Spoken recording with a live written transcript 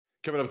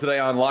Coming up today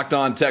on Locked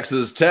On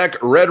Texas Tech,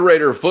 Red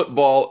Raider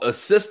football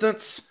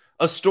assistants,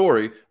 a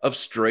story of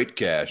straight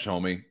cash,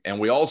 homie. And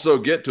we also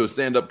get to a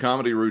stand-up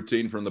comedy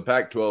routine from the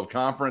Pac-12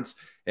 Conference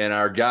and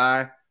our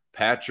guy,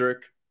 Patrick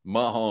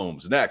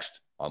Mahomes. Next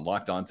on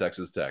Locked On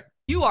Texas Tech.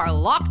 You are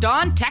Locked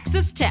On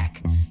Texas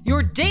Tech,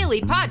 your daily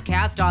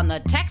podcast on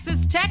the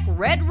Texas Tech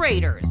Red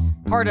Raiders.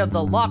 Part of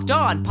the Locked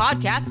On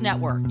Podcast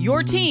Network,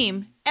 your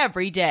team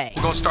every day.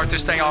 We're going to start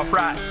this thing off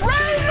right.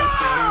 Raider!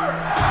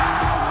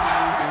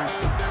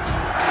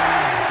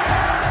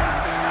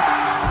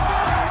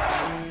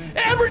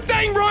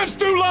 Everything runs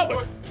through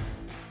Lubbock.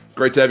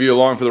 Great to have you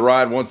along for the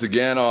ride once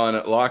again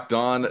on Locked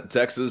On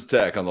Texas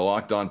Tech on the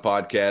Locked On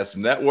Podcast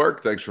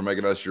Network. Thanks for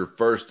making us your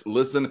first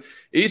listen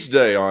each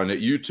day on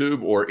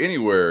YouTube or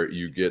anywhere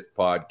you get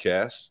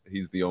podcasts.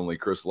 He's the only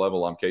Chris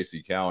Level. I'm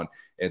Casey Cowan.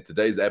 And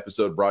today's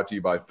episode brought to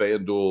you by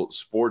FanDuel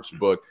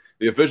Sportsbook,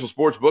 the official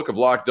sportsbook of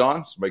Locked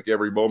On. So make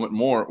every moment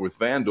more with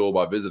FanDuel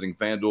by visiting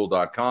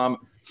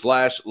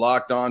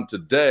FanDuel.com/LockedOn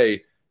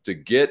today to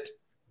get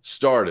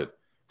started.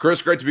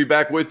 Chris, great to be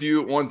back with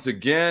you once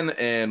again.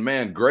 And,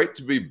 man, great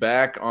to be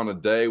back on a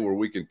day where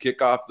we can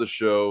kick off the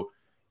show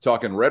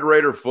talking Red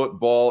Raider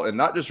football, and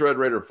not just Red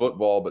Raider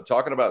football, but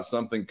talking about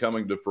something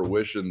coming to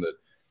fruition that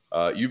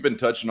you've been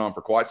touching on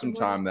for quite some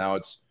time now.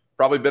 It's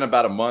probably been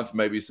about a month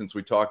maybe since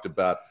we talked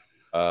about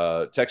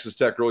Texas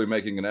Tech really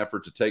making an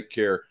effort to take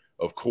care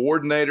of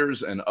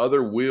coordinators and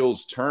other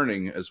wheels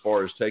turning as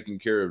far as taking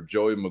care of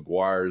Joey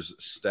McGuire's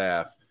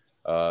staff.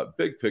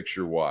 Big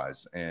picture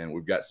wise, and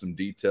we've got some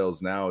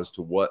details now as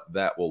to what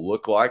that will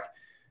look like.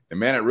 And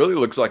man, it really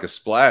looks like a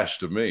splash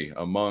to me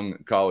among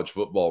college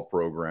football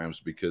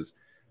programs, because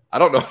I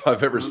don't know if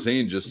I've ever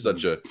seen just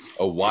such a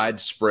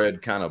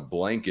widespread kind of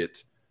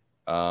blanket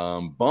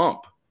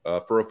bump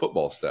for a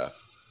football staff.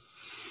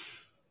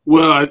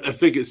 Well, I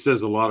think it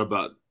says a lot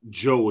about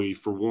Joey,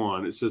 for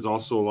one. It says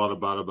also a lot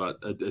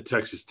about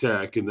Texas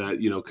Tech, and that,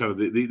 you know, kind of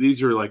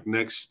these are like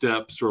next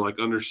steps, or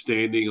like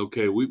understanding,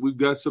 okay, we've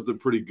got something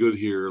pretty good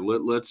here.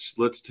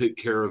 Let's take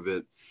care of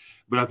it.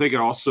 But I think it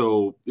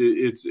also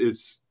it's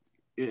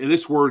and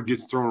this word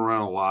gets thrown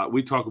around a lot.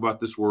 We talk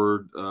about this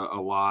word a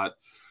lot,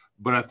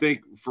 but I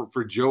think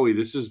for Joey,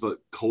 this is the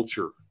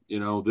culture. You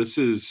know, this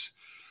is,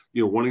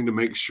 you know, wanting to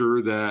make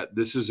sure that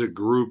this is a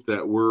group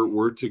that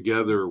we're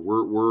together,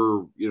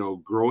 we're you know,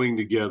 growing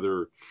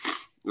together.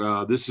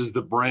 This is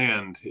the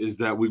brand, is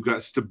that we've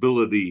got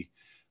stability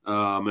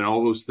and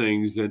all those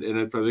things. And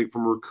if I think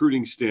from a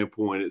recruiting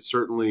standpoint, it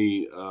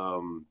certainly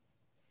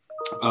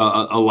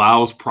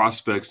allows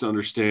prospects to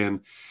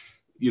understand,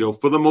 you know,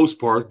 for the most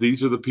part,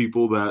 these are the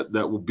people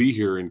that will be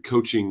here and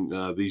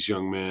coaching these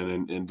young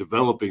men and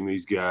developing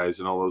these guys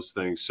and all those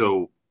things.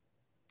 So,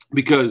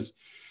 because,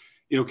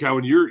 you know,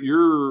 Cowan,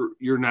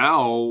 you're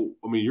now,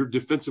 I mean, your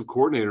defensive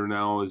coordinator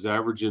now is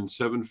averaging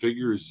 7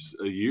 figures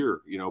a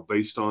year, you know,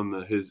 based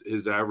on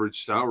his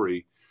average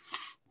salary.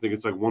 I think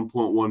it's like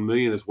 1.1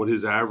 million is what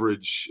his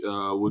average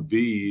would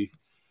be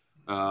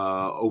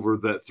over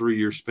that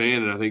 3-year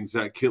span. And I think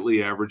Zach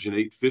Kitley averaging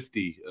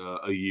 850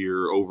 a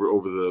year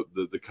over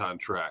the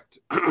contract.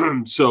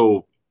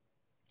 So,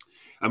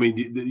 I mean,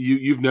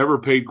 you've never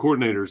paid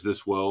coordinators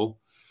this well.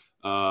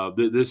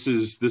 This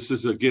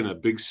is again a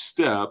big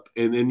step,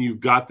 and then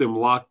you've got them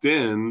locked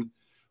in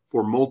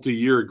for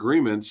multi-year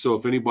agreements. So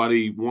if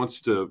anybody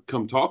wants to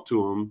come talk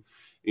to them,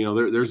 you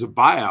know, there's a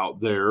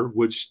buyout there,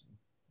 which,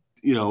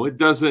 you know, it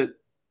doesn't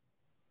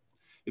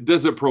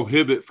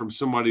prohibit from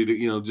somebody to,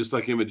 you know, just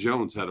like Emmett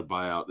Jones had a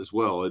buyout as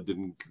well. It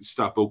didn't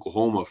stop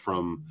Oklahoma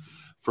from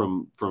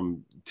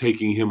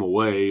taking him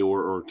away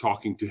or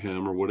talking to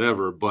him or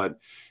whatever, but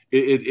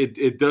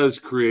it does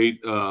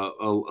create a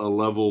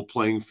level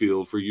playing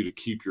field for you to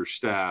keep your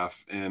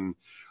staff, and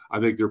I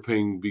think they're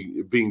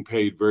being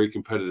paid very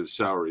competitive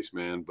salaries,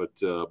 man. But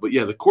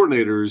yeah, the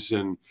coordinators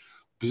and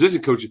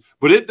position coaches,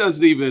 but it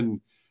doesn't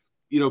even,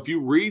 you know, if you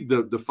read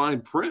the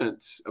fine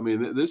print, I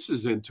mean, this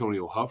is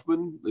Antonio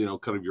Huffman, you know,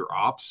 kind of your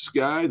ops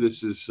guy.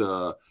 This is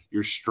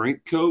your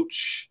strength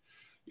coach.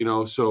 You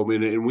know, so I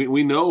mean, and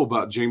we know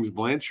about James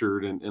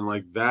Blanchard and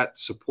like that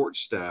support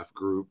staff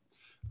group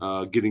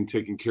getting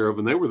taken care of,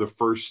 and they were the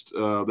first. They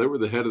were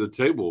the head of the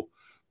table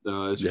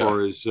as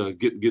far as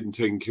getting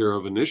taken care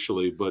of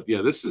initially. But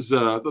yeah, this is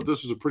I thought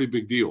this was a pretty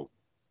big deal.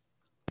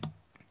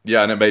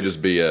 Yeah, and it may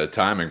just be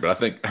timing,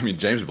 but I mean,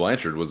 James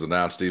Blanchard was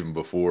announced even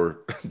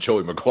before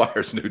Joey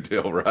McGuire's new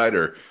deal, right?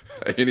 Or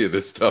any of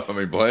this stuff. I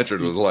mean,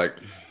 Blanchard was like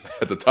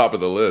at the top of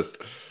the list.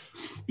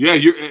 Yeah,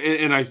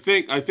 and I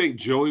think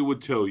Joey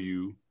would tell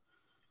you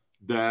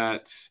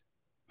that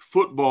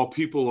football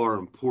people are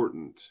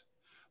important,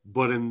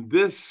 but in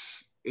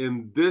this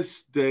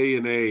day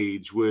and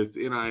age with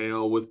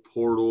NIL, with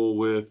portal,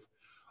 with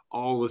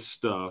all this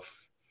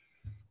stuff,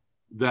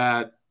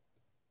 that,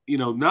 you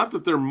know, not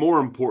that they're more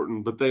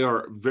important, but they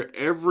are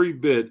every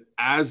bit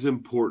as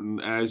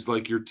important as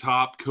like your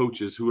top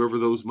coaches, whoever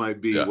those might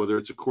be, whether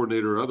it's a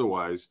coordinator or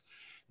otherwise,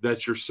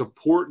 that your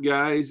support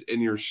guys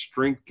and your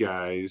strength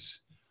guys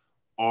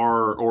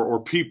are,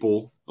 or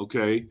people,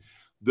 okay,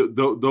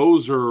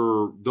 those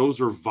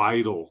are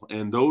vital,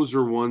 and those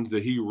are ones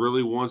that he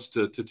really wants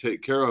to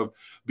take care of,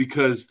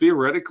 because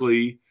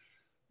theoretically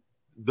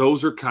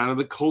those are kind of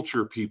the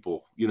culture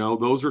people.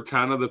 Those are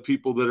kind of the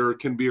people that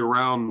can be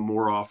around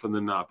more often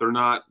than not. They're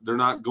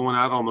not going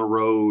out on the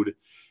road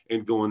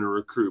and going to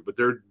recruit, but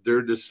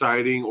they're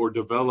deciding or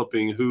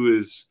developing who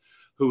is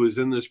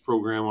in this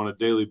program on a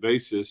daily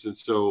basis. And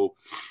so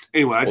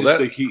anyway, I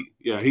think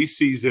he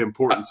sees the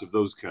importance of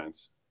those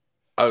kinds.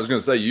 I was going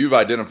to say, you've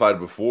identified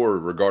before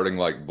regarding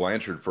like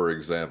Blanchard, for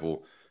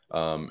example,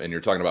 and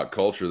you're talking about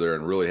culture there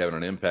and really having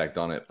an impact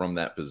on it from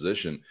that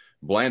position.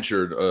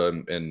 Blanchard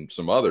and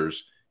some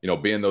others,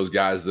 being those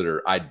guys that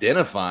are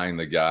identifying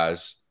the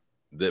guys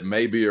that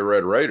may be a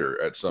Red Raider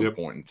at some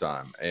point in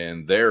time.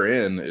 And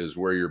therein is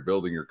where you're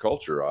building your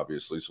culture,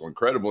 obviously. So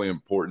incredibly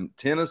important.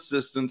 10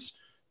 assistants,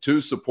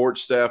 2 support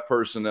staff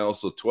personnel,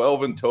 so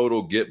 12 in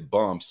total get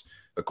bumps.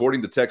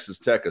 According to Texas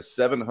Tech, a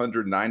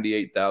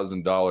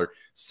 $798,000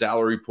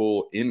 salary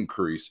pool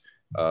increase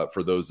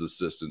for those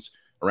assistants.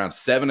 Around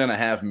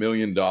 $7.5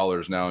 million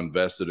now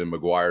invested in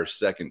McGuire's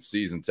second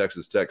season.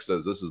 Texas Tech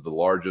says this is the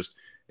largest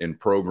in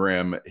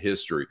program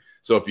history.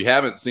 So if you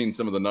haven't seen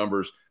some of the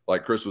numbers,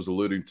 like Chris was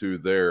alluding to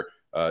there,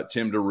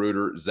 Tim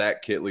DeRuyter,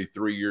 Zach Kitley,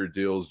 3-year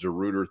deals.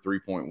 DeRuyter,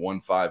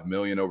 $3.15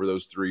 million over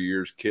those 3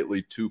 years.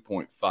 Kitley,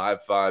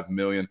 $2.55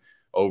 million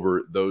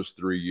over those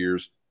 3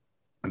 years.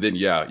 And then,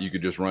 you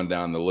could just run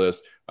down the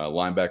list.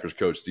 Linebackers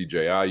coach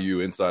C.J.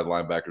 Ayu, inside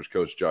linebackers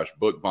coach Josh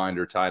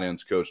Bookbinder, tight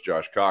ends coach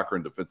Josh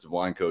Cochran, defensive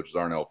line coach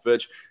Zarnell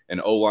Fitch,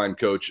 and O-line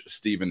coach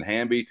Stephen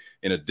Hamby,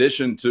 in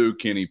addition to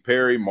Kenny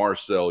Perry,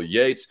 Marcel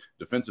Yates,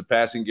 defensive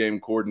passing game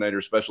coordinator,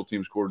 special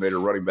teams coordinator,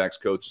 running backs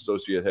coach,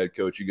 associate head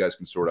coach. You guys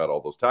can sort out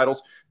all those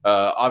titles.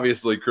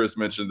 Obviously, Chris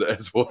mentioned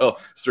as well,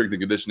 strength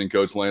and conditioning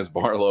coach Lance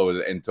Barlow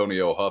and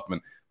Antonio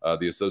Huffman,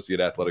 the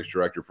associate athletics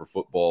director for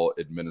football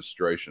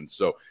administration.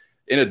 So,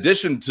 in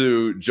addition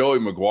to Joey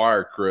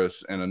McGuire,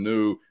 Chris, and a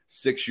new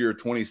 6-year,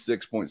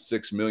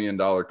 $26.6 million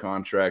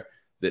contract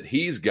that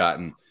he's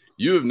gotten,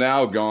 you have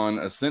now gone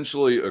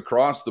essentially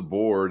across the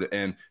board.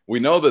 And we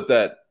know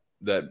that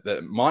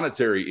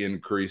monetary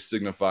increase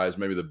signifies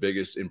maybe the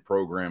biggest in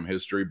program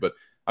history. But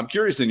I'm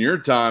curious, in your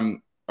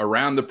time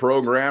around the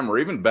program, or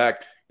even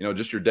back,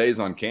 just your days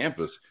on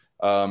campus,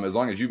 as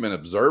long as you've been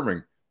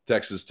observing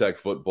Texas Tech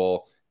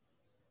football,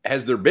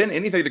 has there been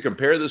anything to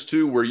compare this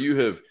to where you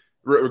have,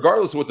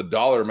 regardless of what the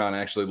dollar amount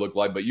actually looked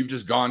like, but you've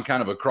just gone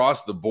kind of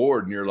across the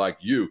board and you're like,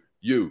 you're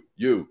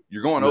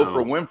going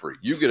Oprah Winfrey.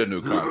 You get a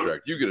new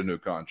contract. You get a new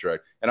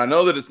contract. And I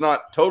know that it's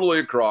not totally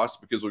across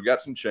because we've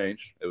got some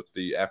change with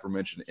the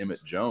aforementioned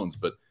Emmett Jones,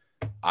 but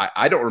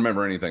I don't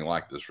remember anything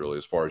like this really,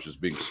 as far as just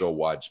being so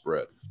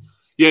widespread.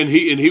 Yeah, and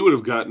he would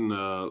have gotten,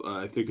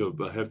 I think,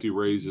 a hefty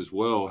raise as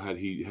well had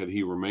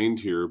he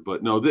remained here.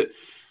 But no,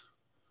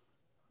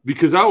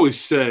 because I always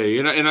say,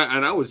 and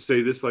I would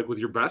say this like with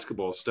your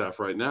basketball staff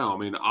right now, I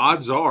mean,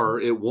 odds are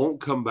it won't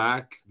come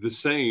back the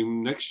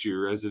same next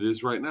year as it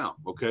is right now,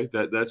 okay?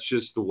 That's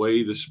just the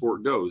way the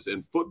sport goes.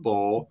 And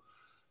football,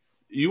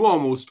 you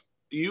almost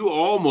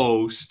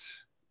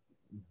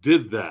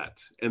did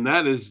that, and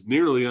that is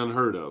nearly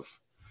unheard of.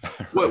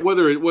 Right.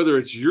 Whether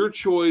it's your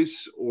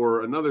choice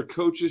or another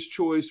coach's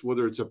choice,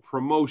 whether it's a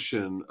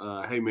promotion,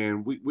 hey,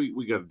 man,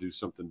 we got to do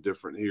something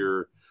different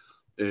here.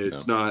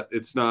 It's not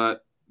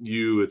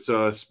you, it's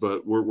us,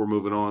 but we're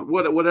moving on.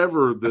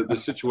 Whatever the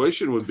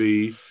situation would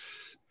be,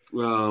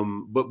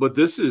 but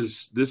this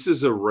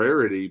is a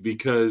rarity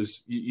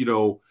because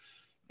and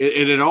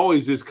it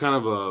always is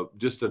kind of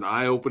just an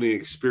eye-opening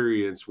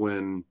experience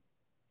when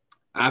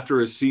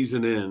after a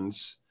season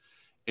ends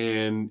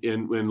and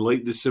in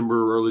late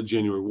December, early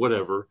January,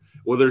 whatever.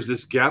 Well, there's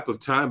this gap of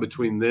time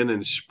between then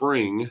and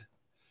spring.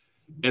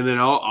 And then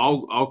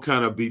I'll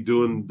kind of be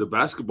doing the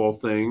basketball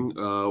thing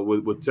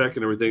with Tech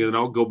and everything, and then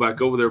I'll go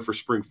back over there for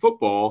spring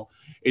football.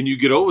 And you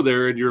get over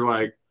there, and you're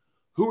like,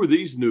 "Who are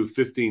these new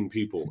 15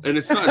 people?" And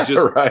it's not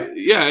just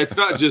it's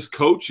not just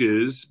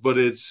coaches, but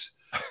it's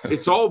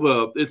all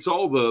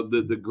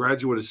the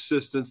graduate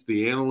assistants,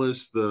 the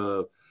analysts,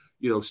 the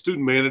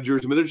student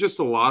managers. I mean, there's just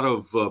a lot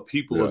of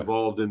people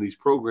involved in these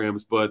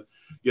programs. But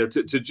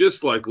to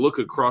just like look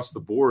across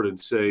the board and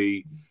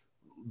say,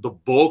 the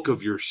bulk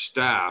of your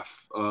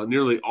staff,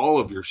 nearly all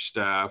of your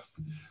staff,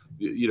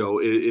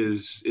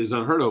 is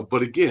unheard of.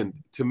 But again,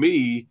 to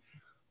me,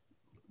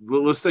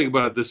 let's think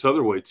about it this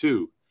other way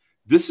too.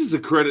 This is a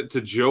credit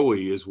to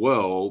Joey as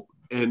well,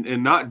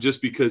 and not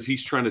just because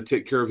he's trying to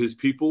take care of his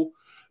people,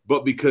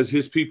 but because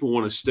his people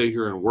want to stay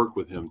here and work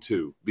with him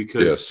too.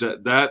 Because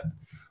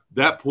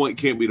that point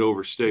can't be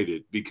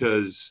overstated.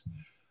 Because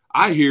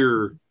I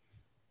hear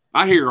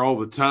all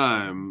the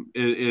time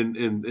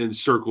in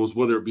circles,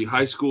 whether it be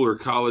high school or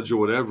college or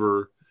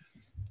whatever,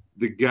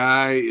 the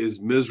guy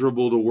is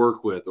miserable to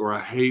work with, or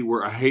I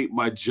hate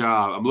my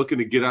job. I'm looking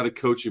to get out of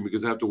coaching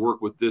because I have to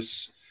work with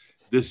this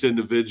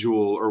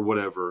individual or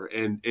whatever.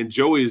 And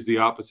Joey is the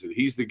opposite.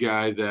 He's the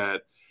guy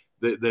that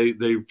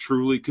they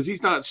truly, because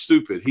he's not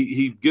stupid.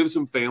 He gives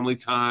them family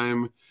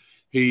time.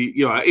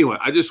 Anyway,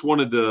 I just I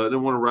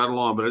didn't want to rattle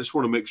on, but I just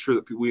want to make sure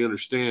that we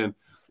understand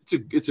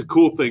it's a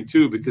cool thing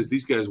too, because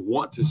these guys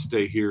want to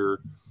stay here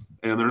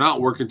and they're not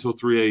working till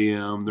 3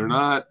 a.m. They're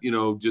not,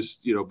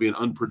 just, being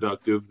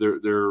unproductive.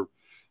 They're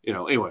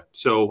anyway,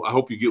 so I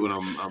hope you get what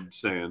I'm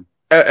saying.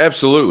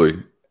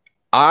 Absolutely.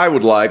 I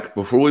would like,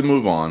 before we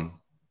move on,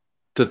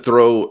 to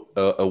throw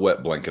a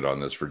wet blanket on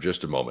this for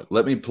just a moment.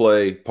 Let me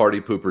play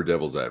party pooper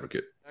devil's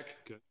advocate.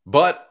 Okay.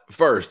 But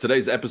first,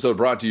 today's episode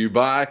brought to you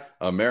by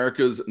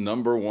America's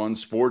 #1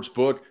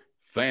 sportsbook,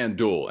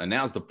 FanDuel. And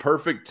now's the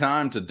perfect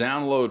time to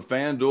download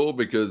FanDuel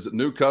because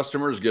new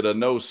customers get a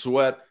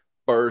no-sweat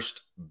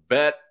first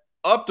bet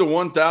up to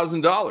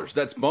 $1,000.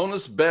 That's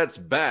bonus bets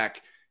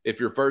back if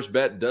your first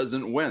bet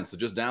doesn't win. So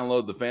just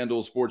download the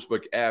FanDuel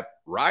Sportsbook app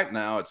right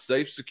now. It's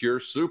safe, secure,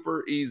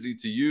 super easy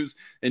to use,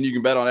 and you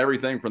can bet on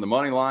everything from the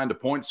money line to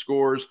point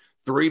scores,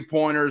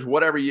 three-pointers,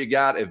 whatever you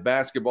got. If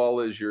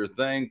basketball is your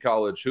thing,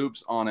 college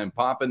hoops on and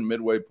popping,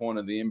 midway point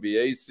of the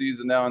NBA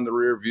season now in the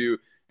rear view,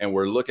 and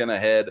we're looking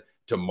ahead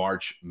to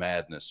March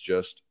Madness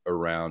just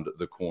around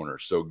the corner.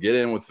 So get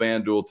in with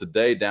FanDuel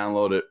today.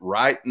 Download it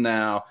right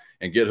now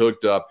and get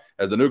hooked up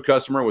as a new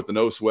customer with the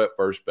no-sweat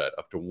first bet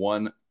up to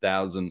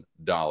 $1,000.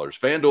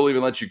 FanDuel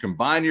even lets you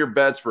combine your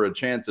bets for a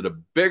chance at a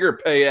bigger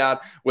payout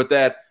with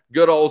that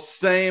good old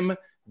same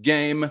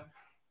game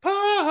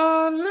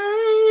parlay.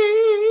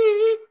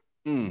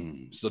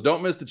 So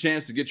don't miss the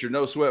chance to get your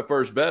no-sweat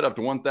first bet up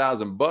to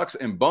 $1,000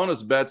 in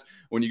bonus bets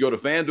when you go to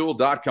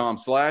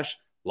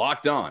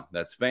FanDuel.com/Locked On.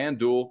 That's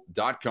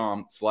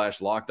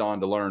FanDuel.com/Locked On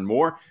to learn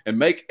more and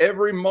make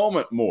every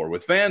moment more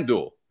with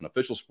FanDuel, an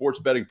official sports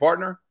betting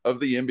partner of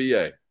the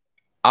NBA.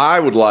 I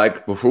would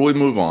like, before we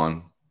move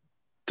on,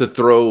 to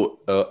throw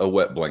a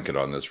wet blanket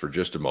on this for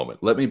just a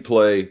moment. Let me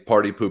play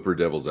party pooper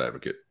devil's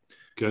advocate.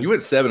 Okay. You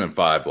went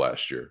 7-5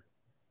 last year.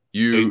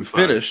 You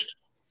finished.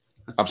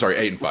 I'm sorry,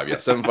 8-5. Yeah,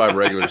 7-5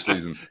 regular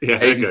season,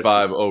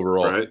 8-5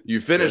 overall. Right.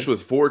 You finished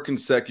with 4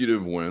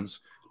 consecutive wins.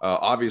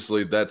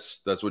 Obviously,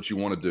 that's what you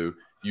want to do.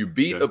 You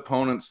beat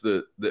opponents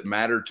that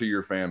matter to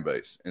your fan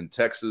base in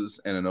Texas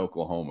and in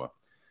Oklahoma.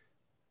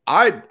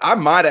 I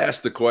might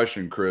ask the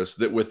question, Chris,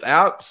 that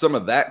without some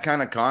of that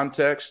kind of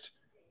context,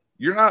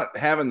 you're not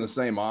having the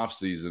same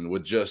offseason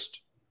with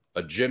just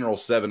a general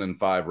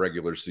 7-5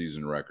 regular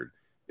season record.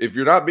 If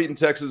you're not beating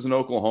Texas and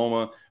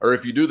Oklahoma, or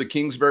if you do the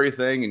Kingsbury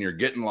thing and you're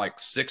getting like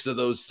 6 of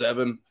those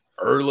 7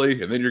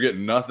 early and then you're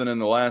getting nothing in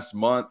the last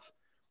month,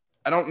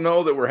 I don't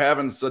know that we're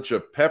having such a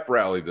pep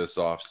rally this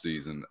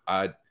offseason.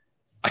 And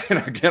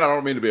again, I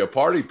don't mean to be a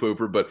party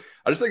pooper, but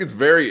I just think it's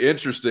very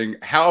interesting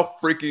how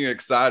freaking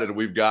excited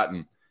we've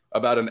gotten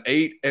about an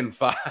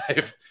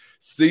 8-5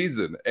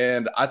 season.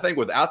 And I think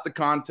without the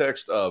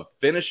context of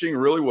finishing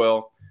really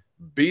well,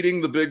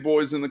 beating the big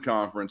boys in the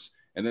conference,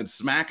 and then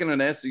smacking an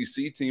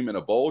SEC team in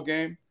a bowl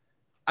game,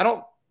 I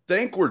don't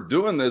think we're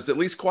doing this, at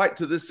least quite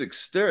to this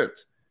extent.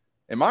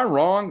 Am I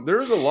wrong?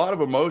 There's a lot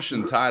of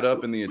emotion tied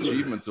up in the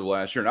achievements of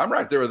last year, and I'm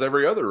right there with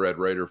every other Red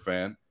Raider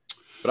fan.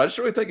 But I just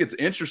really think it's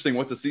interesting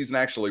what the season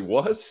actually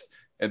was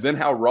and then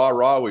how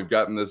rah-rah we've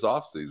gotten this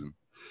offseason.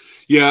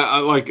 Yeah,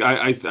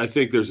 I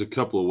think there's a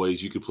couple of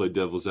ways you could play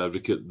devil's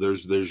advocate.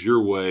 There's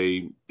your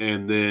way,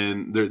 and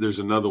then there's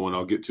another one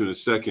I'll get to in a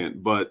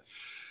second. But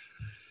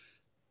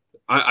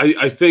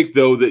I think,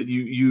 though, that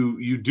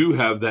you do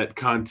have that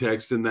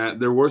context in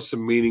that there were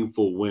some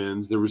meaningful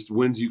wins. There was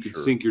wins you could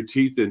sink your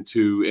teeth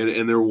into,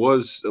 and there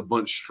was a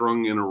bunch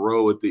strung in a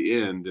row at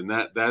the end, and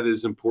that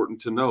is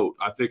important to note.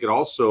 I think it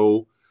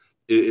also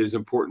is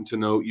important to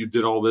note you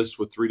did all this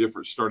with 3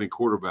 different starting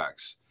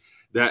quarterbacks.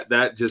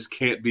 That just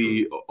can't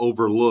be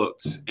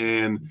overlooked.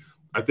 And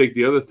I think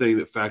the other thing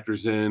that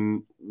factors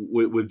in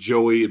with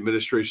Joey,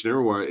 administration,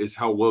 everywhere, is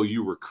how well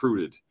you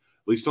recruited,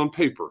 at least on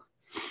paper.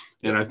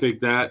 And I think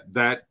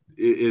that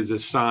is a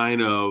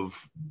sign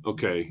of,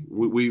 okay,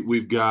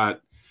 we've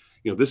got,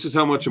 this is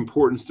how much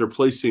importance they're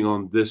placing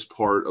on this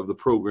part of the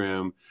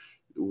program.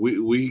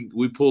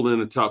 We pulled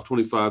in a top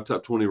 25,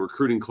 top 20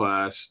 recruiting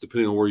class,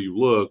 depending on where you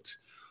looked.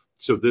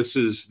 So this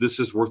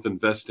is worth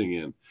investing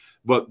in.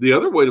 But the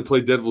other way to play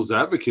devil's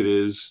advocate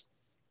is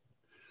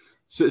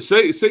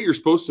say you're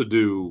supposed to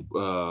do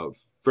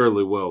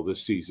fairly well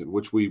this season,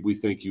 which we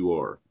think you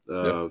are.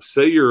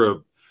 Say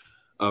you're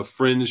a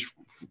fringe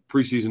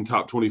preseason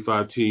top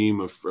 25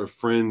 team, a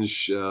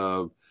fringe,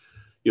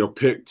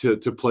 pick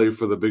to play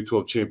for the Big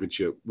 12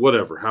 championship,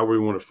 whatever, however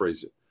you want to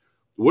phrase it.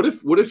 What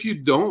if you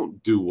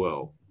don't do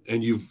well?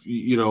 And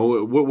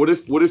what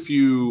if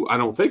you, I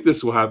don't think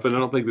this will happen. I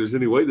don't think there's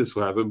any way this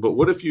will happen, but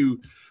what if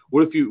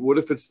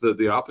it's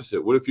the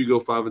opposite? What if you go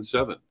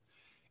 5-7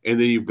 and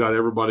then you've got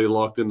everybody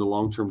locked into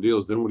long-term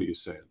deals? Then what are you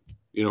saying?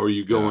 Are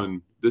you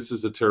going, this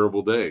is a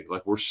terrible day.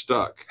 Like we're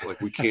stuck. Like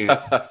we can't,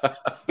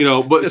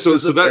 but this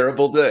is a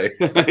terrible day.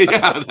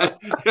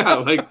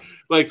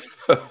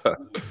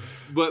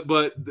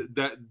 But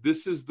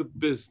this is the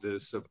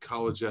business of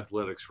college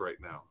athletics right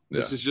now.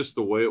 This is just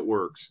the way it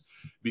works,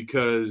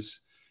 because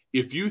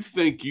if you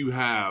think you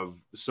have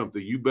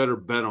something, you better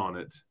bet on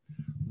it,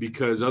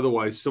 because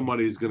otherwise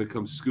somebody is going to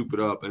come scoop it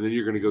up, and then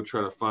you're going to go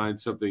try to find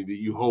something that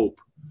you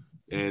hope.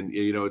 And,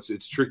 you know,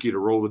 it's tricky to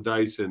roll the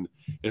dice and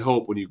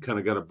hope when you kind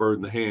of got a bird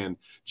in the hand.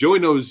 Joey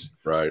knows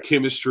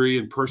chemistry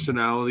and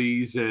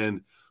personalities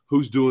and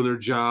who's doing their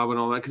job and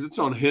all that, because it's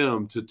on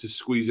him to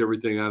squeeze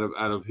everything out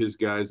of his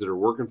guys that are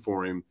working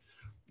for him.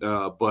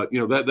 But, you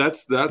know,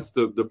 that's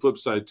the flip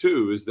side,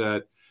 too, is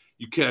that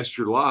you cast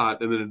your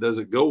lot and then it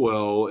doesn't go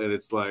well, and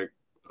it's like,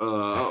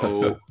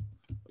 uh-oh.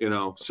 You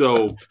know,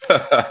 so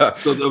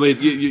I mean,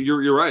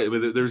 you're right. I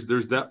mean,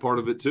 there's that part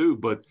of it too,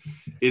 but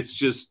it's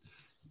just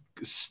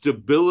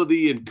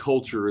stability and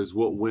culture is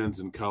what wins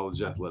in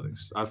college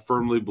athletics. I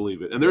firmly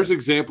believe it. And there's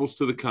examples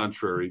to the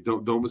contrary.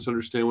 Don't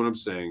misunderstand what I'm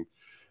saying,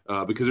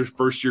 because there's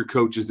first year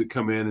coaches that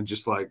come in and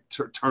just like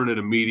turn it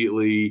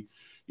immediately,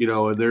 you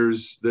know. And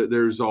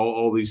there's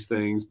all these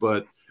things,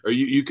 but or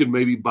you could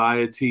maybe buy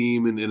a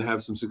team and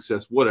have some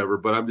success, whatever.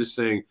 But I'm just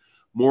saying,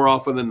 more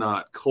often than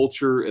not,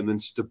 culture and then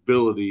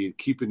stability and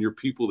keeping your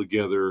people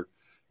together,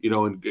 you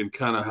know, and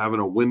kind of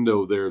having a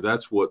window there.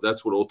 That's what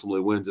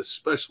ultimately wins,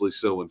 especially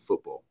so in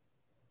football.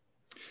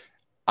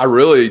 I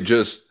really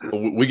just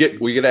we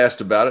get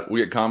asked about it.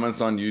 We get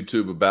comments on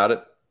YouTube about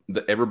it.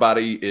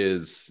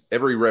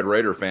 Every Red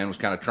Raider fan was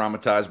kind of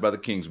traumatized by the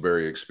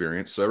Kingsbury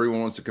experience, so everyone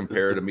wants to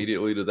compare it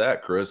immediately to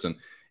that, Chris. And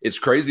it's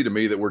crazy to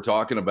me that we're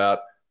talking about,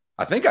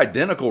 I think,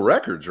 identical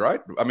records,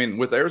 right? I mean,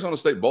 with Arizona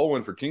State bowl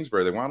win for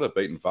Kingsbury, they wound up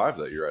 8-5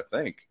 that year, I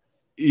think.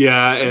 Yeah,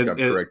 I'm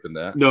correct in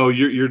that. No,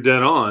 you're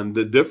dead on.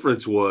 The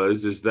difference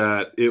is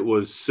that it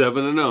was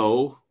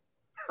 7-0,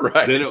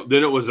 right?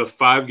 Then it was a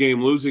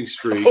 5-game losing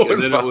streak,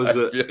 and then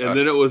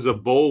it was a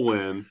bowl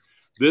win.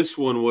 This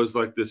one was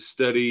like this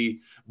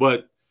steady,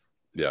 but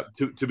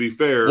to be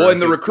fair, well,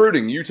 and the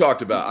recruiting you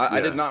talked about,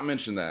 I did not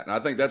mention that, and I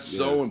think that's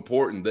so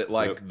important that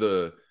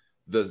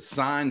the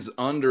signs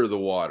under the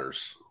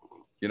waters.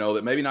 You know,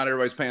 that maybe not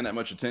everybody's paying that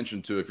much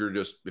attention to. If you're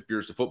just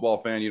a football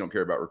fan, you don't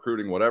care about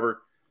recruiting,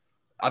 whatever.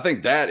 I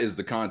think that is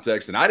the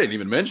context, and I didn't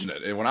even mention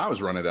it. And when I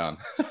was running down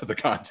the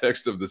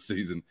context of the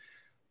season,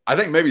 I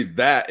think maybe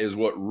that is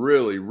what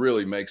really,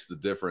 really makes the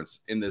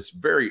difference in this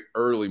very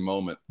early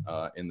moment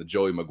in the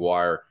Joey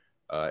McGuire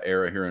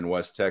era here in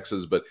West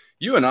Texas. But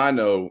you and I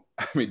know,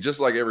 I mean, just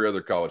like every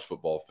other college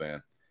football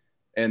fan,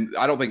 and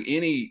I don't think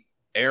any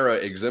era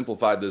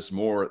exemplified this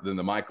more than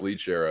the Mike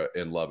Leach era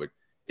in Lubbock.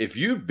 If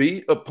you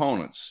beat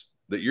opponents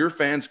that your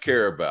fans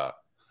care about,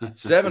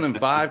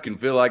 7-5 can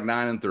feel like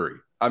 9-3.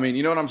 I mean,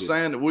 you know what I'm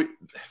saying?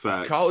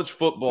 College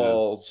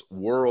football's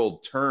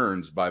world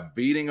turns by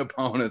beating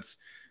opponents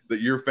that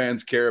your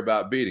fans care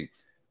about beating.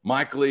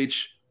 Mike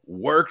Leach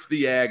worked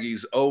the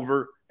Aggies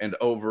over and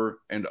over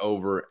and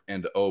over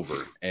and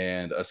over,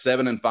 and a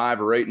 7-5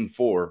 or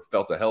 8-4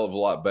 felt a hell of a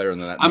lot better than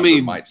that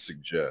number might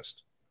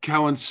suggest.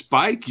 Cowan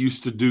Spike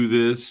used to do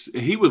this.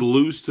 He would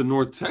lose to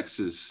North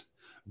Texas,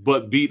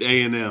 but beat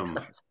A&M,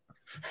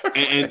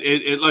 and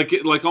it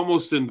like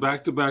almost in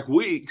back-to-back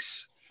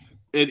weeks,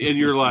 and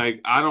you're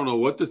like, I don't know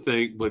what to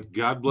think, but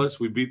God bless,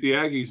 we beat the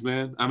Aggies,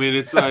 man. I mean,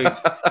 it's like,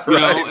 you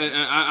know, and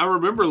I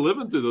remember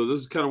living through those.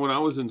 This is kind of when I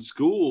was in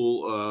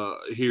school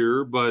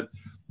here, but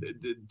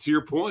to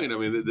your point, I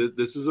mean,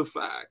 this is a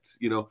fact.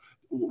 You know,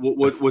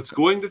 what's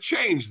going to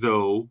change,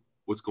 though,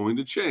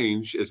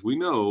 as we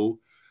know,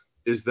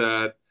 is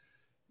that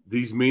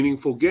these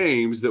meaningful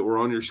games that were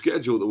on your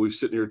schedule that we've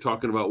sitting here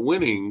talking about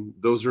winning,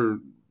 those are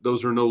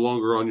no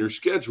longer on your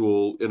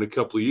schedule in a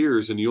couple of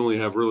years, and you only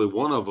have really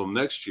one of them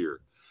next year.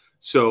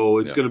 So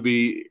it's going to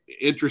be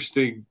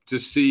interesting to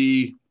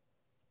see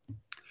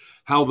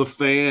how the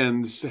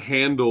fans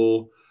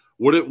handle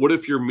what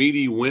if your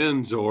meaty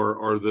wins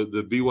are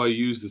the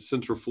BYUs, the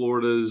Central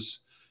Floridas,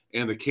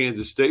 and the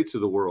Kansas States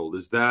of the world.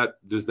 Does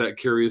that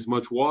carry as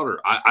much water?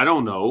 I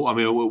don't know. I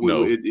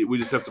mean, we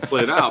just have to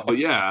play it out. But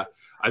yeah,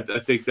 I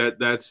think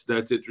that's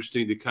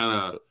interesting to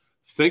kind of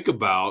think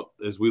about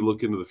as we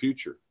look into the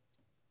future.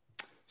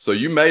 So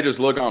you may just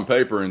look on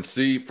paper and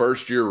see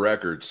first-year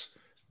records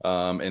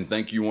and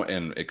think you want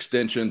and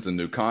extensions and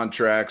new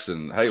contracts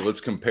and, hey,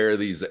 let's compare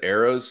these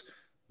eras.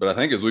 But I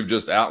think as we've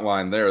just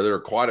outlined there are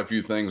quite a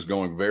few things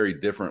going very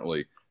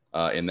differently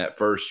in that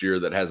first year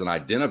that has an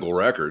identical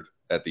record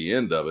at the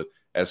end of it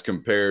as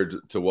compared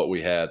to what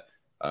we had,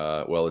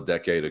 a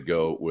decade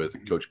ago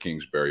with Coach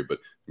Kingsbury. But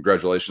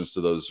congratulations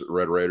to those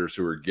Red Raiders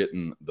who are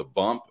getting the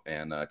bump,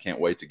 and can't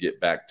wait to get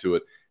back to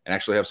it and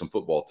actually have some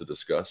football to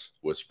discuss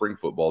with spring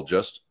football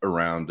just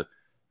around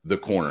the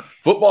corner.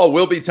 Football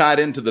will be tied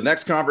into the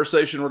next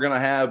conversation we're going to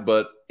have,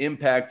 but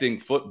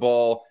impacting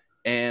football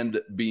and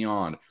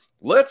beyond.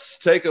 Let's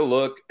take a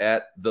look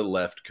at the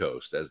left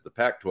coast as the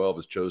Pac-12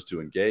 has chose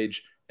to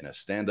engage in a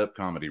stand-up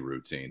comedy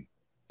routine.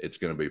 It's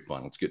going to be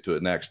fun. Let's get to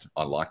it next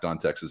on Locked On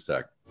Texas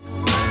Tech.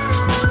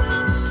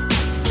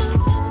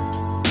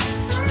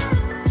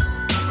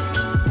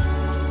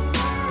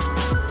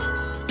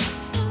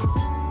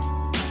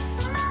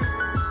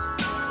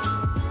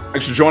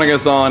 Thanks for joining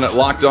us on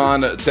Locked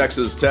On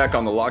Texas Tech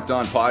on the Locked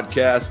On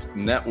Podcast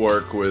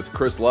Network with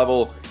Chris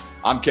Level.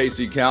 I'm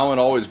Casey Cowan.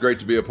 Always great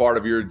to be a part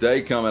of your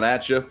day, coming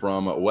at you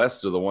from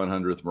west of the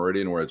 100th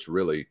Meridian, where it's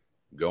really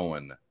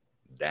going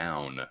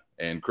down.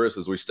 And Chris,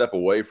 as we step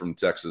away from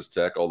Texas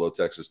Tech, although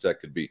Texas Tech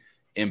could be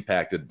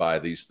impacted by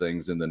these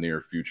things in the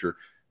near future,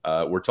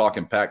 we're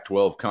talking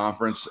Pac-12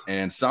 conference,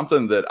 and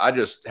something that I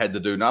just had to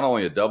do not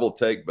only a double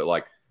take, but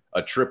like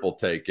a triple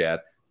take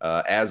at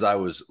as I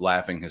was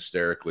laughing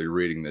hysterically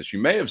reading this. You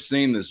may have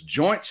seen this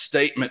joint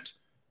statement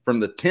from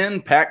the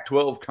 10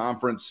 Pac-12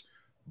 conference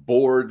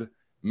board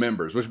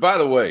members, which, by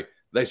the way,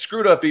 they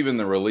screwed up even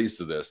the release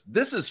of this.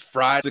 This is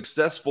fried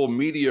successful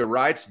media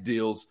rights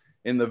deals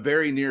in the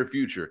very near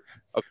future.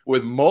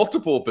 With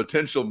multiple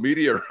potential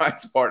media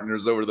rights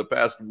partners over the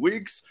past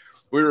weeks,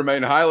 we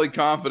remain highly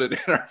confident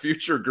in our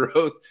future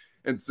growth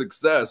and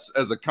success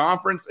as a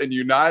conference and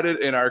united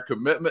in our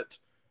commitment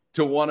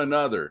to one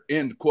another,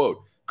 end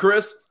quote.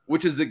 Chris,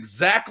 which is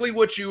exactly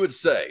what you would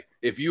say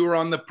if you were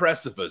on the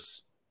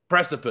precipice.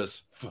 I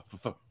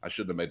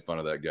shouldn't have made fun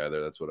of that guy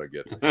there. That's what I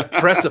get.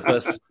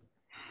 Precipice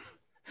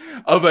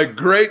of a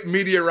great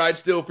media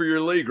rights deal for your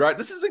league, right?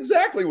 This is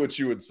exactly what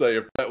you would say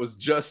if that was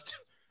just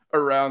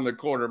around the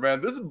corner, man.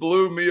 This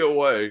blew me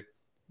away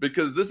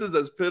because this is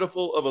as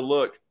pitiful of a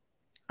look,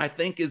 I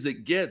think, as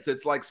it gets.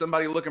 It's like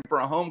somebody looking for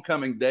a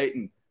homecoming date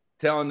and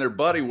telling their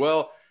buddy,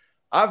 well,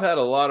 I've had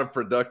a lot of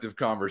productive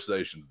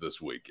conversations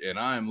this week, and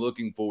I am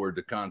looking forward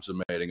to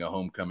consummating a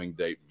homecoming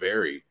date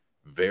very,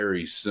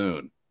 very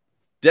soon.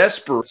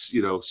 Desperate.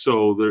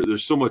 So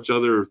there's so much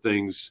other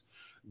things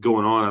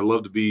going on. I'd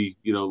love to be,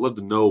 love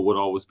to know what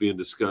all was being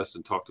discussed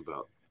and talked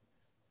about.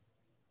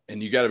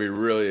 And you got to be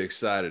really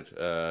excited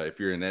if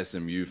you're an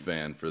SMU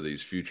fan for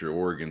these future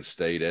Oregon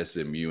State,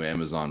 SMU,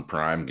 Amazon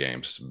Prime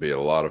games. It'd be a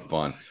lot of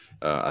fun,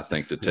 I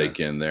think, to take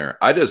in there.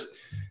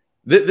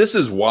 This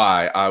is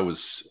why I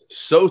was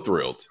so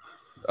thrilled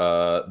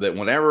that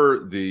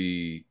whenever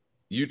the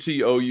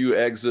UT-OU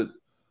exit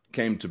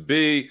came to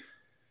be,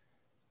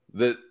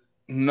 that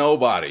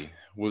nobody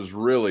was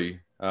really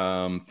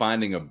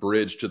finding a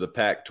bridge to the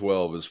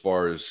Pac-12 as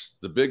far as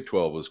the Big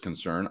 12 was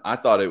concerned. I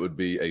thought it would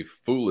be a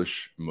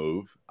foolish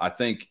move. I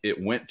think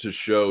it went to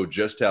show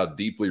just how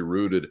deeply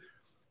rooted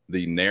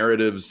the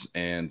narratives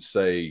and,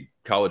 say,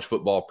 college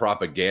football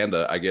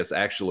propaganda, I guess,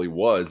 actually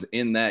was,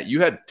 in that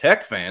you had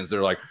Tech fans that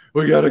are like,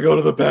 we got to go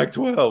to the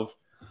Pac-12.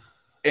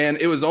 And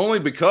it was only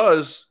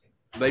because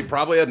they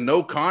probably had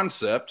no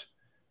concept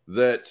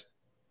that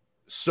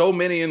so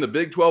many in the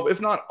Big 12,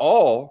 if not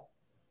all,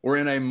 were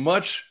in a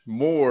much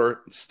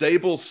more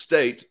stable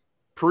state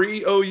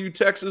pre-OU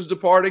Texas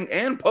departing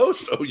and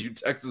post-OU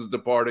Texas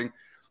departing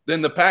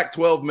than the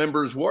Pac-12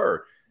 members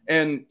were.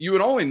 And you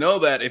would only know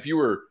that if you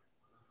were,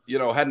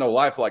 had no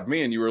life like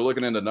me and you were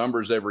looking into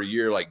numbers every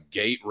year like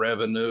gate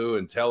revenue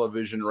and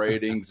television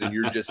ratings, and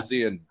you're just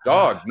seeing,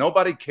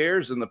 nobody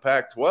cares in the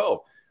Pac-12.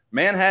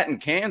 Manhattan,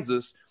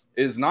 Kansas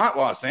is not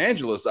Los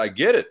Angeles. I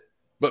get it.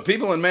 But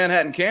people in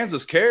Manhattan,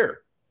 Kansas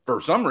care. For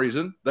some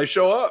reason, they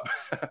show up.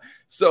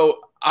 So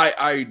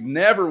I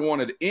never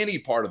wanted any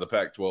part of the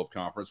Pac-12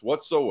 conference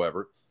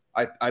whatsoever.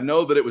 I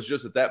know that it was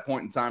just at that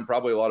point in time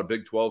probably a lot of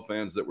Big 12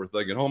 fans that were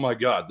thinking, oh, my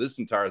God, this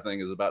entire thing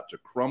is about to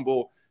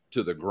crumble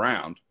to the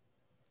ground.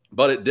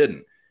 But it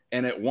didn't,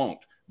 and it won't.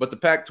 But the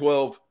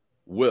Pac-12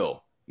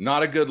 will.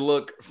 Not a good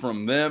look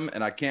from them,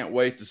 and I can't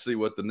wait to see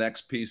what the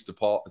next piece to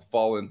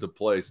fall into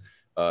place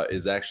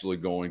is actually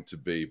going to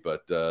be.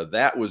 But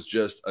that was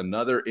just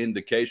another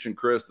indication,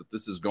 Chris, that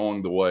this is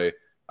going the way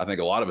I think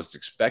a lot of us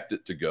expect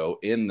it to go,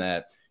 in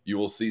that you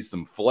will see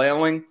some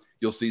flailing,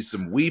 you'll see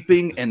some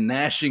weeping and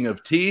gnashing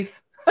of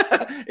teeth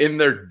in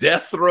their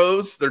death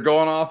throes. They're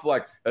going off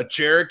like a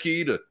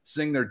Cherokee to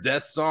sing their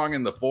death song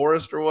in the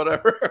forest or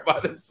whatever by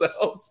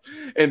themselves.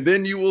 And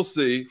then you will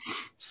see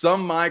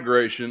some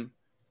migration,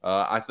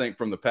 I think,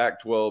 from the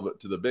Pac-12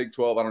 to the Big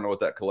 12. I don't know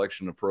what that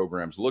collection of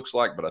programs looks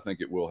like, but I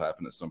think it will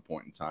happen at some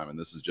point in time. And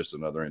this is just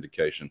another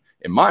indication,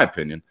 in my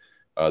opinion,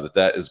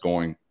 that is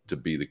going to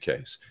be the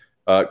case.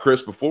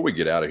 Chris, before we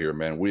get out of here,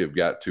 man, we have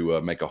got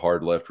to make a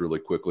hard left really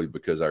quickly,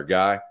 because our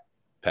guy,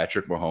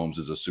 Patrick Mahomes,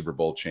 is a Super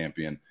Bowl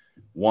champion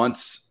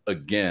once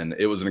again.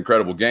 It was an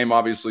incredible game,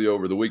 obviously,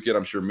 over the weekend.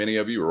 I'm sure many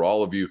of you or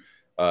all of you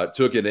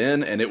took it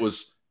in, and it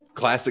was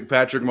classic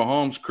Patrick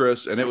Mahomes,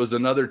 Chris. And it was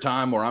another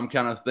time where I'm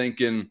kind of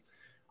thinking,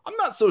 I'm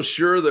not so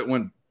sure that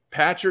when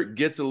Patrick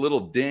gets a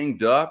little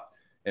dinged up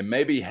and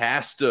maybe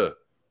has to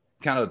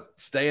kind of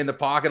stay in the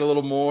pocket a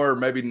little more, or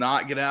maybe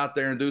not get out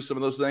there and do some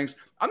of those things,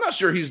 I'm not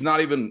sure he's not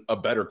even a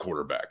better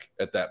quarterback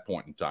at that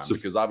point in time,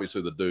 because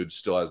obviously the dude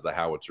still has the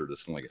howitzer to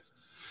sling it.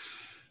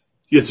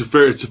 Yeah, it's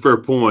a fair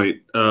point.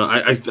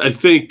 I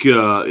think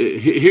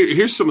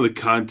here's some of the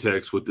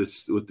context with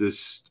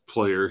this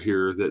player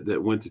here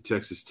that went to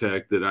Texas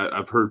Tech that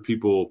I've heard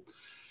people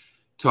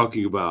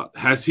talking about.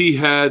 Has he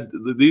had?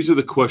 These are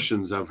the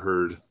questions I've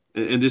heard,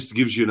 and this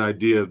gives you an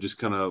idea of just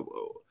kind of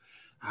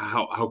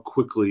how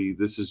quickly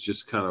this is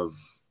just kind of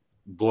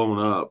blown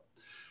up.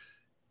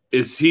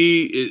 Has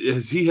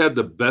he had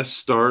the best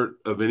start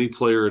of any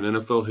player in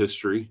NFL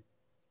history?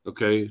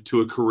 Okay,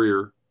 to a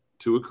career.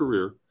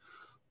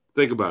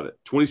 Think about it.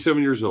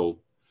 27 years old.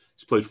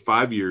 He's played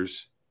 5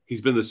 years.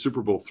 He's been to the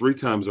Super Bowl 3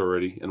 times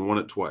already and won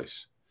it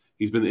twice.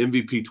 He's been the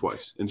MVP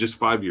twice in just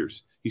 5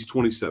 years. He's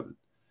 27.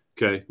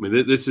 Okay. I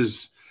mean,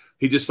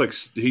 he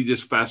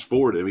just fast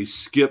forwarded him. He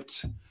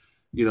skipped,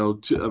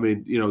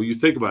 you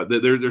think about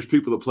it. There's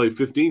people that play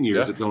 15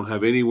 years that don't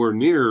have anywhere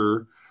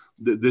near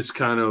this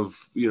kind of,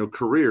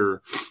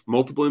 career,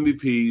 multiple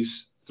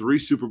MVPs, 3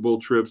 Super Bowl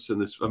trips.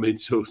 And so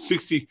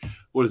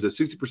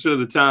 60% of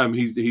the time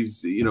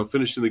he's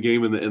finishing the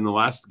game in the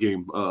last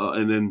game.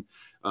 And then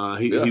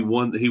he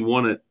won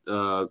it 2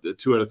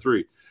 out of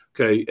 3.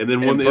 Okay. And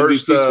then won the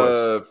MVP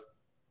twice.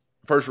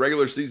 First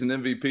regular season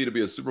MVP to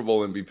be a Super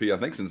Bowl MVP, I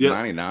think, since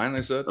 '99.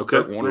 They said. Okay,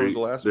 Kurt Warner was the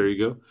last. There you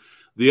go.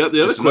 The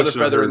other another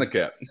feather in the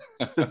cap.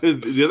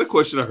 The other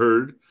question I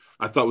heard,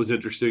 I thought was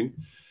interesting,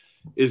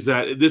 is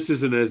that this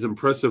isn't as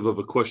impressive of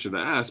a question to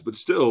ask, but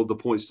still, the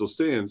point still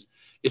stands.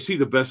 Is he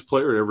the best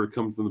player to ever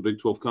come from the Big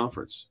 12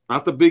 Conference?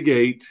 Not the Big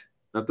 8,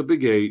 but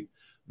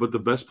the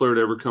best player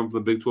to ever come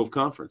from the Big 12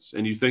 Conference.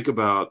 And you think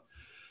about,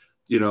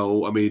 whether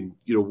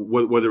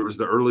it was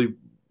the early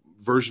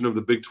version of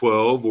the Big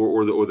 12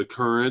 or the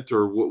current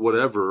or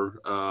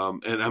whatever.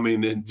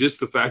 And just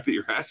the fact that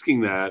you're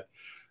asking that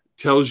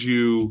tells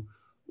you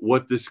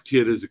what this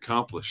kid has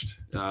accomplished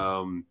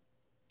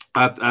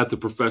at the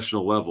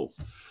professional level.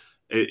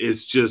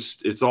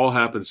 It's all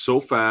happened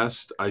so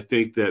fast. I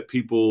think that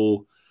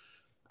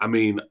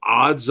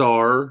odds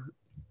are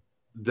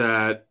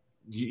that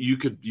you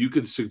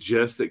could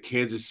suggest that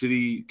Kansas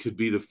City could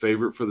be the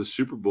favorite for the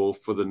Super Bowl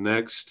for the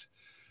next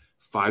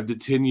 5 to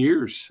 10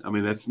 years. I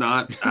mean, that's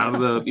not out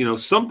of the,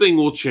 something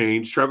will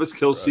change. Travis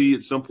Kelce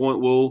at some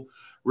point will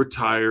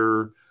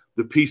retire.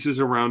 The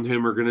pieces around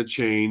him are going to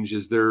change.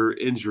 Is there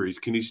injuries?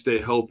 Can he stay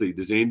healthy?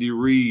 Does Andy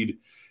Reid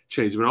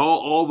change? I mean,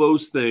 all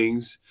those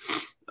things,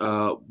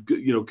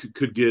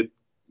 could get,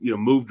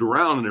 moved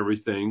around and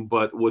everything.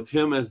 But with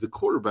him as the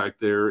quarterback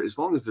there, as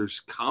long as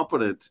there's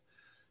competent,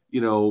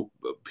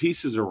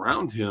 pieces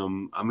around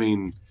him, I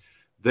mean,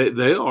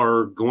 they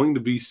are going to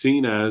be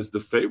seen as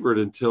the favorite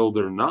until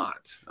they're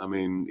not. I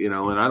mean,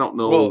 and I don't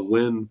know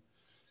when.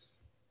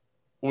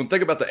 Well,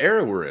 think about the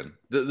era we're in.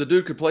 The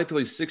dude could play till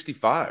he's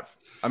 65.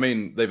 I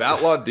mean, they've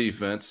outlawed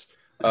defense.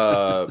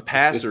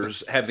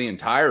 Passers have the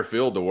entire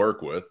field to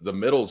work with. The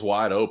middle's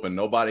wide open.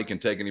 Nobody can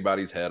take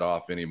anybody's head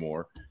off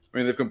anymore. I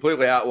mean, they've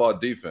completely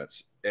outlawed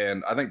defense.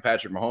 And I think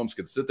Patrick Mahomes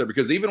could sit there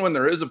because even when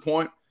there is a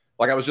point,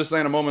 like I was just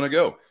saying a moment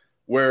ago,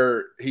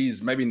 where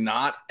he's maybe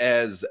not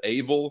as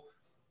able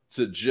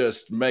to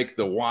just make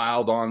the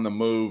wild on the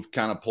move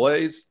kind of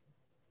plays,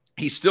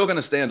 he's still going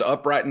to stand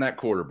upright in that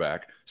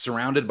quarterback,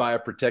 surrounded by a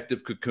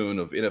protective cocoon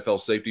of NFL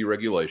safety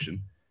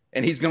regulation,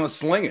 and he's going to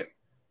sling it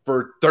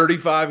for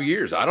 35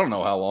 years. I don't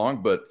know how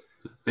long, but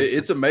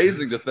it's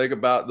amazing to think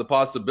about the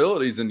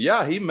possibilities. And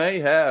yeah,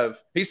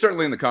 he's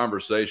certainly in the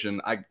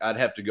conversation. I'd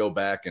have to go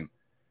back and,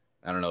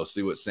 I don't know,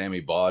 see what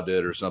Sammy Baugh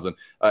did or something.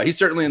 He's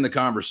certainly in the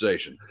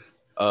conversation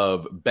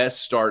of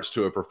best starts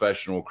to a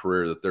professional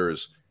career that there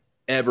has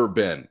ever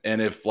been.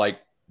 And if like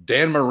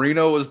Dan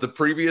Marino was the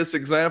previous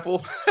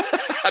example,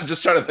 I'm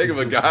just trying to think of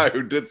a guy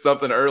who did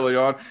something early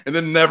on and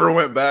then never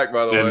went back,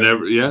 by the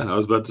way. I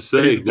was about to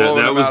say he's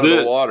blowing that was out it.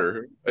 Of the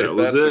water.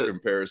 That's the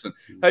comparison.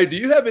 Hey, do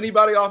you have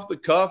anybody off the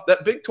cuff?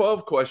 That Big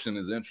 12 question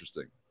is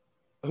interesting.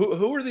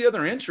 Who are the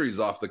other entries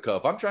off the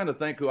cuff? I'm trying to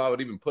think who I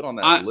would even put on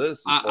that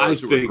list as far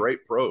as who are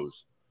great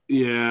pros.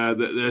 Yeah,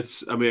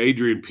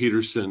 Adrian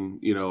Peterson,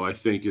 I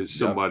think is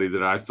somebody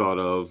that I thought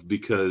of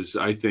because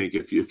I think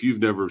if you've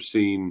never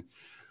seen,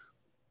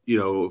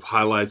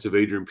 highlights of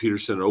Adrian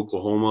Peterson at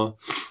Oklahoma,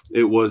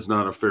 it was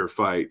not a fair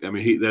fight. I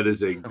mean, that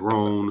is a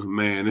grown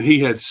man, and he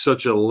had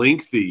such a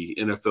lengthy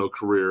NFL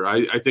career.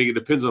 I think it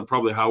depends on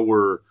probably how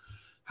we're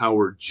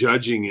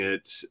judging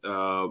it,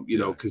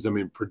 because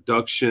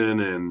production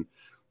and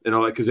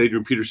all that. Because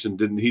Adrian Peterson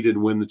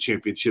didn't win the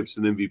championships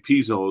and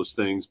MVPs and all those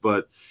things,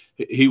 but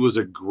he was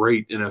a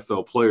great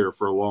NFL player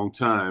for a long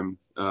time.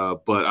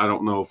 But I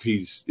don't know if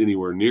he's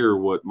anywhere near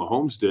what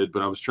Mahomes did.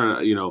 But I was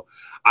trying to,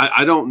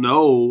 I don't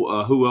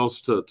know who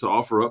else to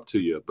offer up to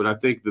you. But I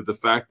think that the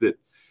fact that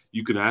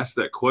you can ask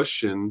that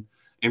question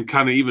and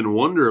kind of even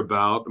wonder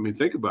about,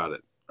 think about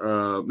it.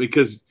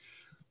 Because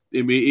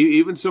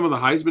even some of the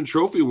Heisman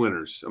Trophy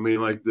winners,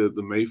 like the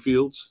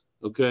Mayfields,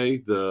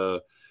 okay,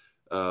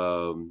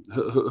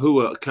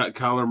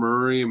 Kyler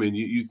Murray.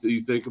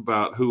 You think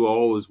about who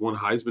all has won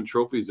Heisman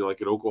trophies,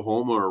 like at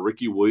Oklahoma or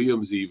Ricky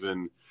Williams.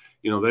 Even,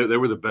 they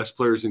were the best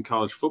players in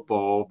college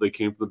football. They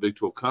came from the Big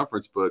 12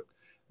 Conference, but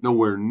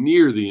nowhere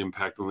near the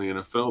impact on the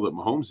NFL that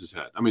Mahomes has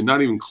had.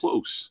 Not even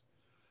close.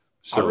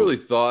 So, I really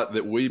thought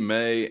that we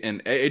may,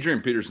 and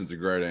Adrian Peterson's a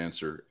great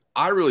answer.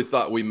 I really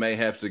thought we may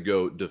have to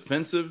go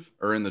defensive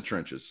or in the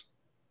trenches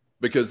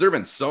because there have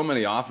been so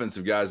many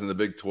offensive guys in the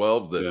Big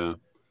 12 that. Yeah.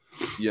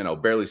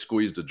 Barely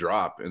squeezed a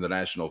drop in the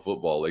National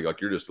Football League,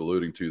 like you're just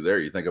alluding to there.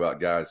 You think about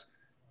guys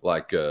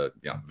like,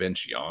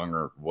 Vince Young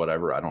or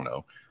whatever, I don't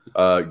know,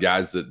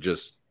 guys that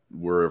just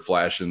were a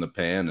flash in the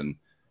pan and,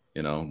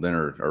 then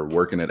are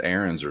working at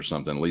Aaron's or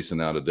something, leasing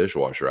out a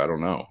dishwasher. I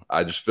don't know.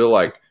 I just feel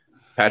like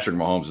Patrick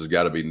Mahomes has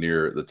got to be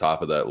near the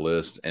top of that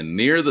list. And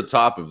near the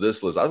top of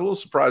this list, I was a little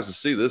surprised to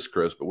see this,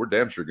 Chris, but we're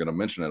damn sure going to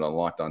mention it on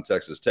Locked On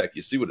Texas Tech.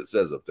 You see what it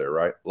says up there,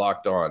 right?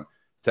 Locked On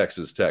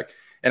Texas Tech.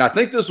 And I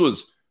think this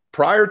was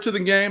prior to the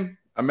game.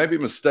 I may be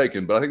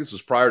mistaken, but I think this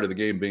was prior to the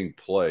game being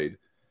played.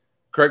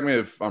 Correct me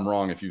if I'm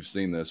wrong if you've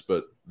seen this,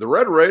 but the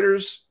Red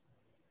Raiders,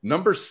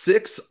 number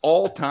 6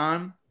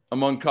 all-time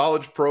among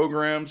college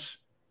programs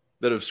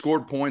that have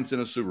scored points in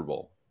a Super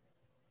Bowl.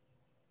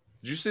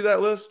 Did you see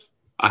that list?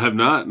 I have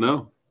not,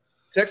 no.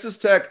 Texas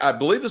Tech, I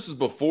believe this was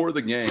before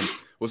the game,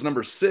 was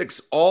number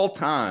 6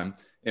 all-time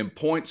in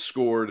points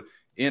scored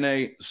in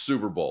a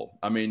Super Bowl.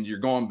 I mean, you're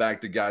going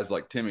back to guys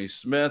like Timmy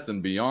Smith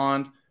and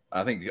beyond.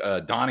 I think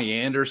Donnie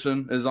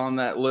Anderson is on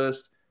that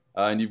list.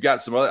 And you've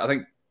got some other – I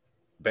think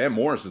Van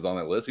Morris is on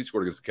that list. He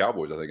scored against the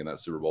Cowboys, I think, in that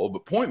Super Bowl.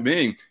 But point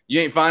being, you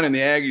ain't finding the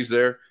Aggies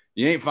there.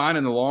 You ain't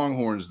finding the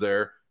Longhorns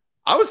there.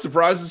 I was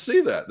surprised to see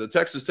that. The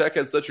Texas Tech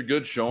had such a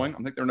good showing. I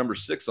think they're number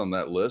 6 on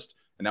that list.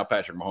 And now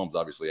Patrick Mahomes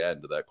obviously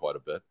adding to that quite a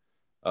bit.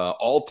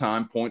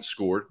 All-time points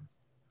scored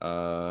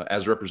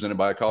as represented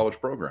by a college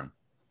program.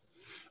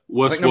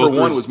 I think number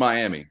 1 was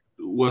Miami.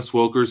 Wes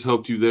Welker's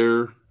helped you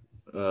there.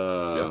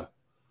 Yeah.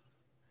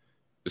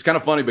 It's kind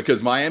of funny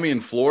because Miami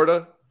and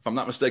Florida, if I'm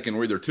not mistaken,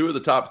 were either 2 of the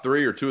top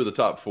 3 or 2 of the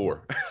top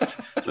 4.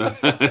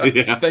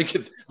 Yeah.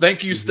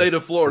 Thank you, state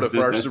of Florida,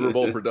 for our Super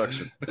Bowl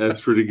production. That's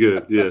pretty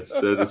good. Yes,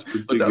 that is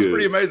pretty but that's good.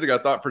 Pretty amazing. I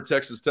thought for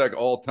Texas Tech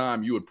all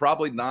time, you would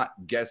probably not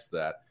guess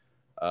that.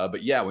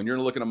 But yeah, when you're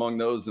looking among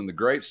those in the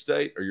great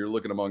state or you're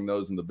looking among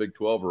those in the Big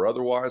 12 or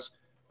otherwise,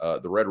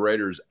 the Red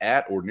Raiders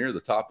at or near the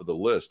top of the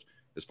list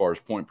as far as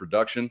point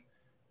production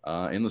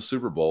in the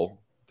Super Bowl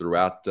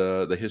throughout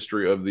the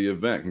history of the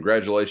event.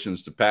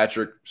 Congratulations to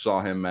Patrick.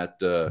 Saw him at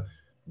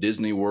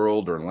Disney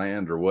World or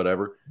Land or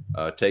whatever,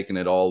 taking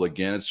it all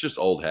again. It's just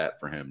old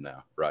hat for him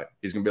now, right?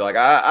 He's going to be like,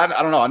 I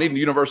don't know. I need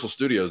Universal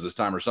Studios this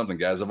time or something,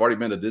 guys. I've already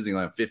been to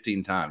Disneyland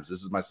 15 times.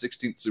 This is my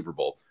 16th Super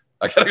Bowl.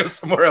 I got to go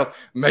somewhere else.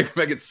 Make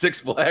it Six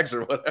Flags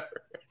or whatever.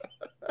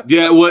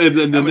 Yeah, well, and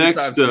then the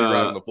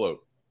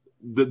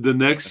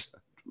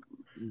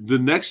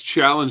next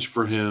challenge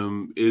for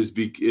him is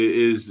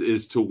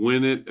to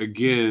win it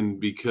again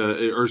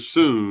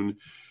soon.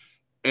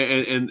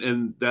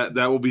 And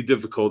that will be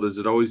difficult, as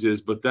it always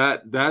is, but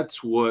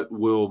that's what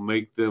will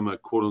make them a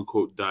quote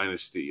unquote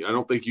dynasty. I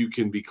don't think you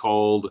can be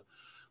called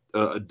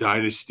a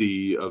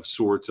dynasty of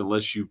sorts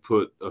unless you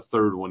put a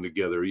third one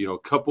together. You know, a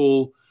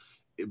couple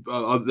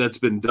that's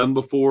been done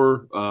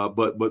before,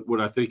 but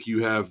when I think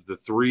you have the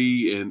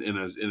 3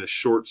 in a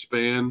short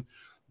span,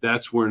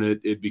 that's when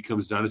it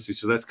becomes dynasty.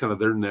 So that's kind of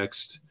their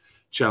next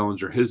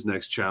challenge or his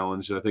next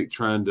challenge. And I think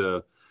trying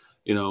to.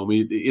 And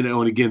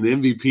again, the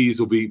MVPs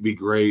will be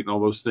great and all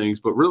those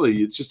things, but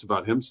really it's just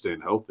about him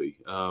staying healthy.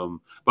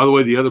 By the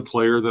way, the other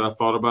player that I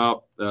thought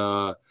about,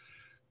 was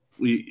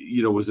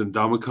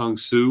Ndamukong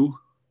Suh,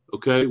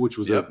 okay, which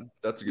was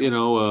that's a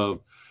good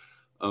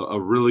a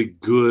really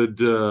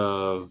good,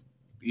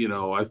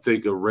 I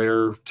think a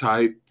rare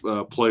type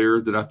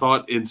player that I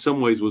thought in some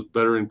ways was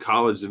better in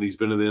college than he's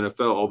been in the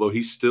NFL, although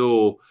he's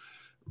still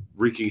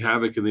wreaking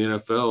havoc in the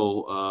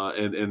NFL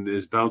and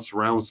is bounced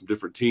around with some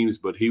different teams,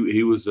 but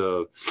he was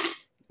a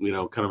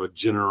kind of a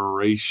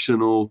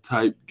generational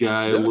type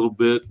guy a little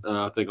bit.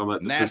 I think on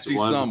that nasty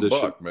line position,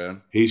 buck,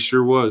 man. He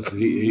sure was.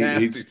 He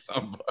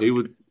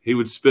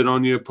would spit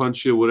on you,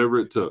 punch you, whatever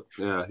it took.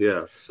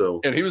 Yeah. So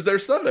and he was there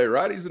Sunday,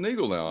 right? He's an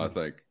Eagle now, I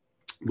think.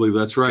 I believe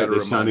that's right. They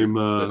signed him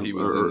that he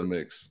was in the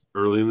mix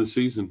early in the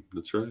season.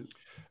 That's right.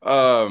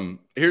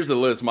 Here's the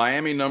list.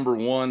 Miami number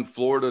 1,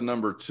 Florida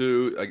number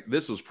 2.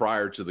 This was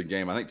prior to the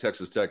game. I think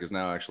Texas Tech is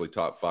now actually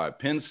top 5.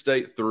 Penn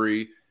State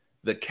 3,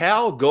 the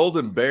Cal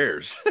Golden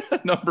Bears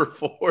number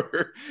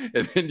 4,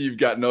 and then you've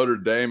got Notre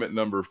Dame at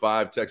number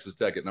 5. Texas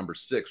Tech at number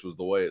 6 was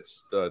the way it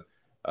stood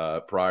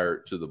prior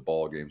to the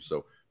ball game.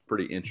 So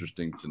pretty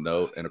interesting to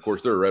note. And of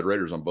course, there are Red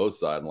Raiders on both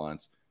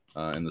sidelines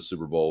in the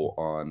Super Bowl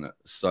on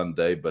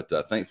Sunday. But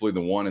thankfully, the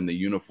one in the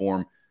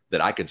uniform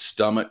that I could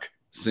stomach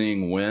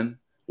seeing win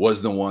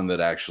was the one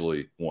that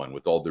actually won,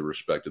 with all due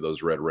respect to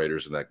those Red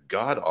Raiders and that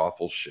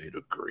god-awful shade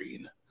of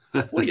green.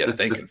 What are you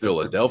thinking,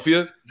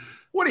 Philadelphia?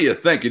 What are you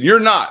thinking?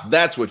 You're not.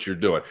 That's what you're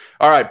doing.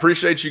 All right,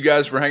 appreciate you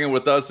guys for hanging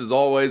with us, as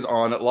always,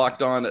 on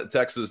Locked On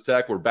Texas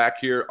Tech. We're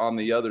back here on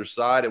the other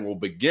side, and we'll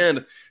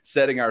begin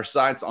setting our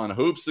sights on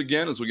hoops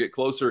again as we get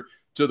closer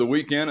to the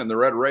weekend and the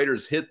Red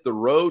Raiders hit the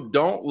road.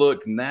 Don't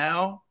look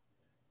now.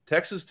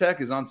 Texas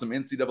Tech is on some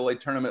NCAA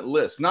tournament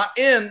lists. Not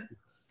in,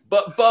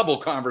 but bubble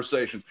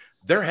conversations.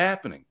 They're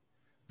happening.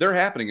 They're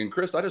happening. And,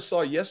 Chris, I just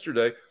saw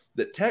yesterday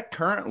that Tech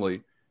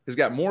currently has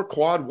got more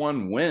quad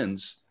 1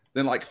 wins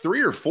than like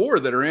 3 or 4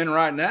 that are in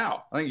right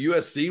now. I think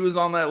USC was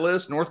on that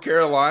list, North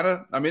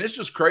Carolina. I mean, it's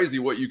just crazy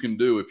what you can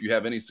do if you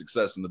have any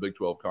success in the Big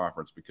 12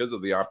 Conference because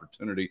of the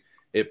opportunity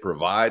it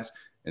provides.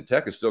 And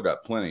Tech has still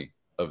got plenty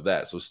of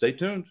that. So stay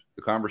tuned.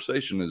 The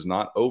conversation is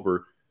not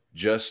over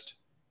just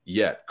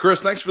yet.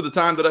 Chris, thanks for the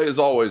time today, as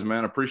always,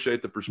 man.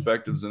 Appreciate the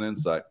perspectives and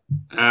insight.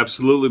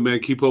 Absolutely, man.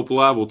 Keep hope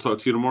alive. We'll talk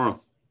to you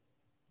tomorrow.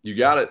 You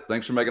got it.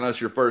 Thanks for making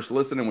us your first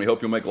listen, and we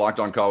hope you'll make Locked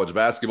On College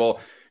Basketball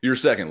your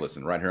second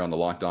listen right here on the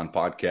Locked On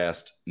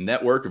Podcast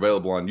Network,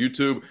 available on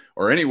YouTube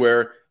or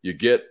anywhere you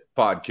get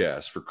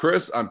podcasts. For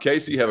Chris, I'm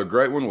Casey. Have a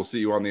great one. We'll see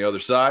you on the other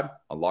side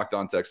on Locked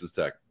On Texas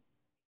Tech.